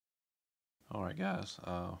Alright guys,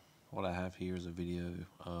 what I have here is a video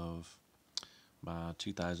of my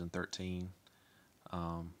 2013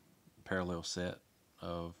 parallel set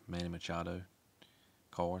of Manny Machado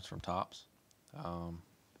cards from Topps. I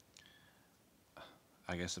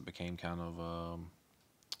guess it became kind of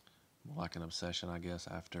like an obsession, I guess,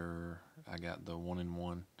 after I got the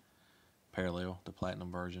 1-in-1 parallel, the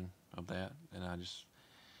platinum version of that, and I just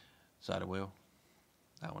decided, well,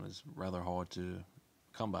 that one is rather hard to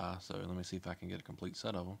come by, so let me see if I can get a complete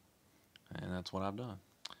set of them, and that's what I've done.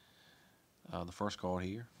 The first card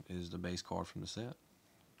here is the base card from the set,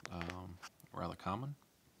 rather common.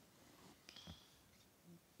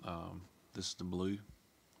 This is the blue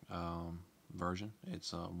version.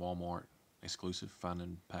 It's a Walmart exclusive, found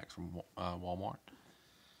in packs from Walmart.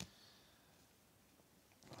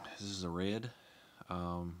 This is a red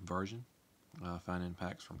version, found in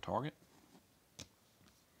packs from Target.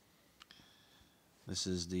 This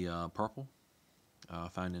is the purple,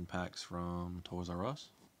 found in packs from Toys R Us.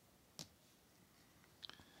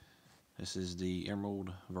 This is the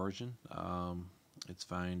emerald version. It's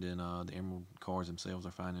found in the emerald cards themselves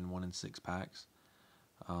are found in 1-in-6 packs.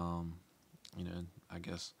 I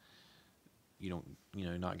guess you don't,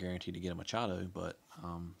 not guaranteed to get a Machado, but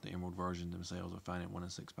the emerald version themselves are found in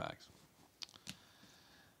 1-in-6 packs.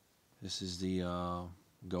 This is the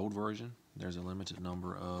gold version. There's a limited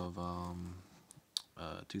number of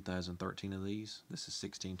 2013 of these. This is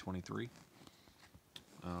 1623,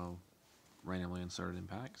 randomly inserted in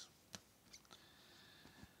packs.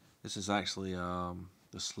 This is actually the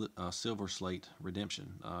silver slate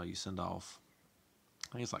redemption. You send off,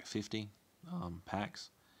 I think it's like 50 packs,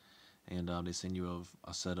 and they send you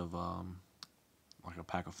a set of like a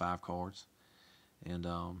pack of 5 cards, and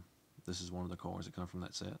this is one of the cards that come from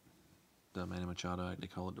that set. The Manny Machado, they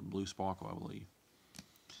call it the Blue Sparkle, I believe.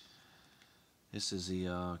 This is the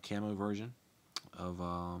Camo version of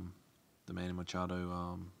the Manny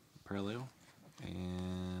Machado parallel,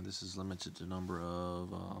 and this is limited to number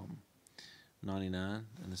of 99,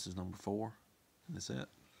 and this is number 4 in the set.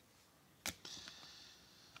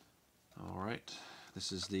 Alright,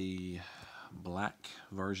 this is the black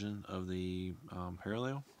version of the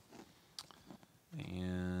parallel,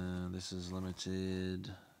 and this is limited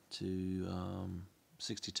to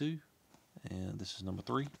 62, and this is number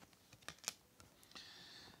 3.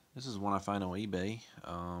 This is one I find on eBay.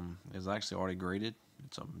 It's actually already graded.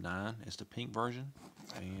 It's a 9. It's the pink version,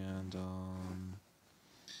 and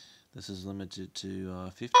this is limited to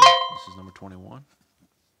 50. This is number 21.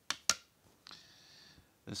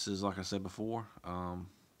 This is, like I said before,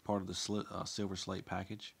 part of the silver slate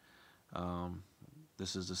package.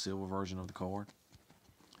 This is the silver version of the card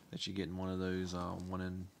that you get in one of those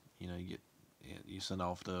you send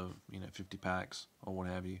off the 50 packs or what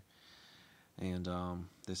have you, and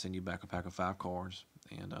they send you back a pack of 5 cards,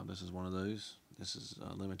 and this is one of those. This is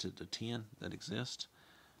limited to 10 that exist.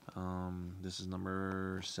 This is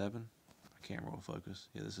number 7. I can't roll focus.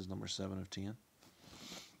 Yeah, this is number 7 of 10.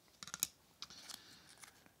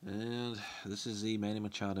 And this is the Manny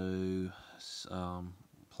Machado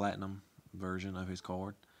platinum version of his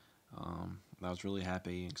card. I was really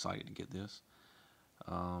happy and excited to get this.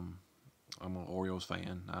 I'm an Orioles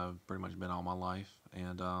fan. I've pretty much been all my life,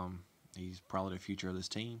 and he's probably the future of this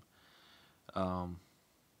team.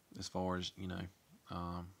 As far as young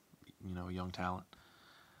talent.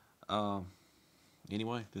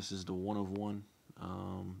 Anyway, this is the 1-of-1,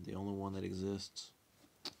 the only one that exists,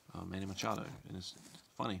 Manny Machado, and it's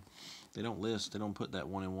funny. They don't put that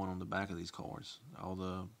 1-in-1 on the back of these cards. All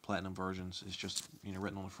the platinum versions, it's just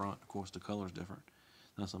written on the front. Of course, the color's different.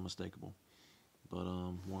 That's unmistakable. But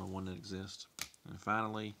 1-in-1 that exists. And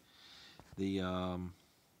finally, the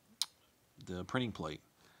printing plate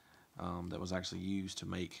that was actually used to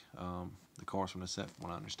make the cards from the set, from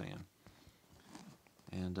what I understand.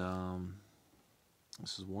 And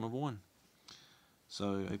this is 1-of-1.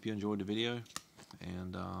 So I hope you enjoyed the video,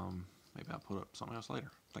 and maybe I'll put up something else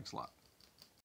later. Thanks a lot.